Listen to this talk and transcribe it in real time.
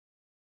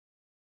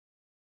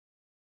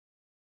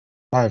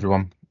Hi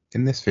everyone.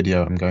 In this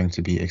video, I'm going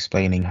to be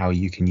explaining how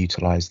you can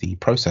utilize the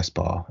process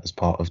bar as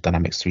part of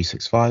Dynamics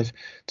 365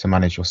 to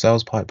manage your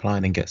sales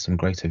pipeline and get some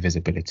greater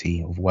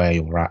visibility of where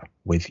you're at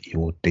with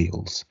your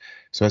deals.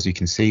 So as you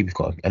can see, we've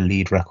got a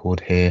lead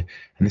record here,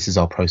 and this is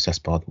our process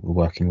bar that we're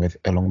working with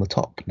along the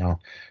top. Now,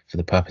 for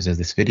the purpose of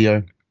this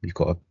video, we've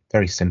got a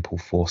very simple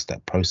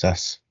 4-step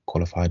process: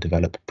 qualify,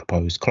 develop,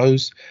 propose,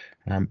 close.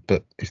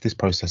 But if this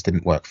process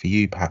didn't work for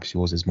you, perhaps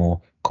yours is more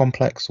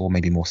complex or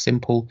maybe more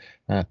simple,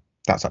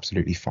 that's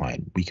absolutely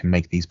fine. We can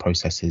make these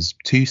processes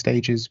 2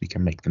 stages, we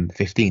can make them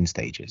 15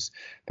 stages.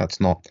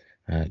 That's not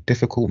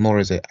difficult, nor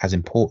is it as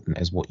important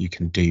as what you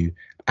can do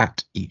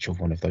at each of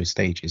one of those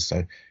stages. So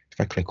if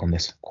I click on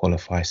this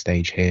qualify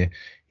stage here,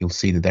 you'll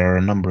see that there are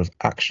a number of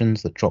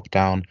actions that drop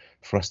down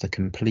for us to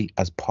complete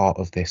as part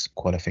of this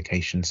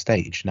qualification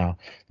stage. Now,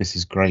 this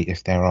is great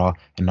if there are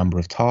a number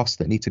of tasks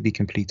that need to be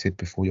completed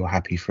before you're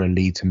happy for a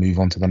lead to move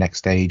on to the next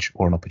stage,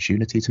 or an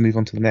opportunity to move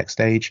on to the next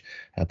stage.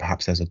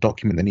 Perhaps there's a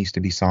document that needs to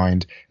be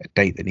signed, a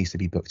date that needs to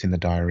be booked in the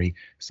diary,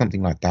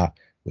 something like that,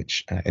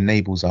 which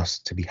enables us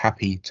to be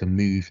happy to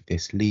move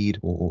this lead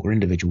or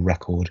individual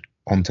record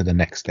onto the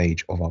next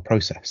stage of our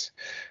process.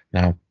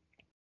 Now,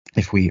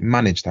 if we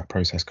manage that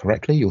process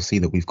correctly, you'll see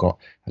that we've got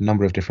a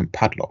number of different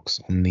padlocks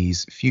on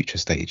these future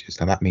stages.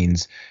 Now that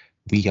means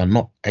we are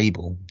not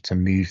able to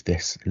move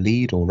this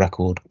lead or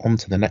record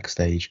onto the next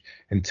stage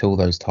until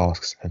those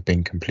tasks have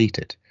been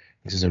completed.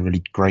 This is a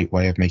really great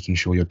way of making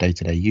sure your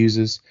day-to-day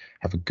users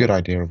have a good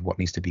idea of what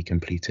needs to be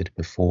completed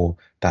before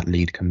that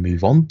lead can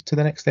move on to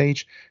the next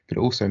stage. But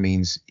it also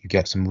means you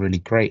get some really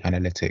great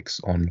analytics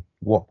on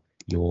what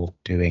you're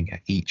doing at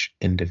each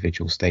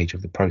individual stage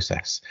of the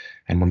process.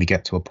 And when we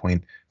get to a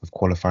point of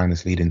qualifying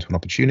this lead into an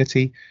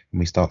opportunity, and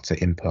we start to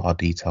input our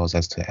details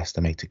as to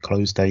estimated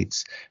close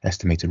dates,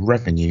 estimated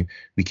revenue,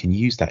 we can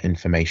use that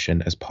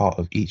information as part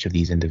of each of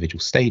these individual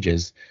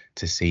stages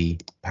to see,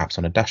 perhaps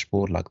on a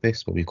dashboard like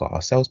this, where we've got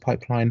our sales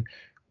pipeline,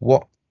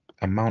 what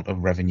amount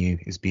of revenue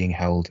is being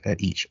held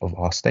at each of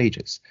our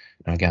stages.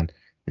 Now, again,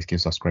 this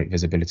gives us great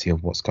visibility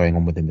of what's going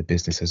on within the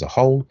business as a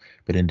whole,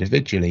 but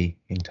individually,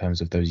 in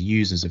terms of those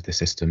users of the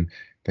system,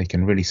 they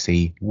can really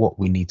see what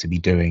we need to be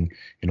doing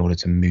in order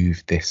to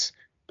move this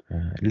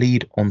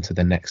lead onto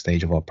the next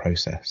stage of our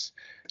process.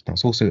 Now,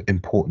 it's also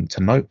important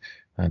to note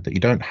that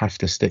you don't have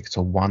to stick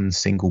to one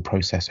single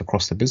process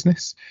across the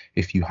business.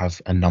 If you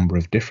have a number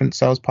of different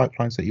sales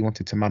pipelines that you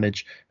wanted to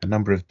manage, a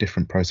number of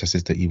different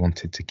processes that you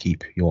wanted to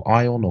keep your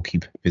eye on or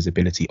keep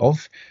visibility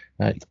of,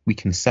 we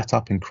can set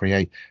up and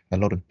create a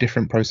lot of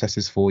different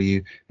processes for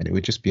you, and it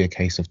would just be a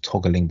case of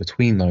toggling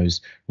between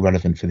those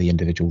relevant for the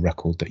individual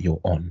record that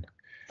you're on.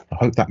 I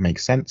hope that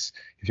makes sense.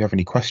 If you have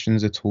any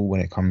questions at all when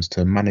it comes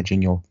to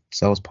managing your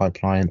sales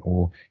pipeline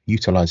or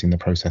utilizing the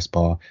process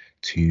bar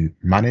to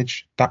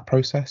manage that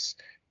process,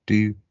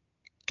 do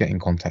get in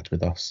contact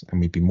with us, and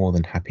we'd be more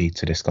than happy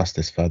to discuss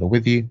this further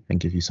with you and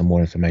give you some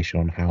more information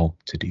on how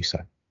to do so.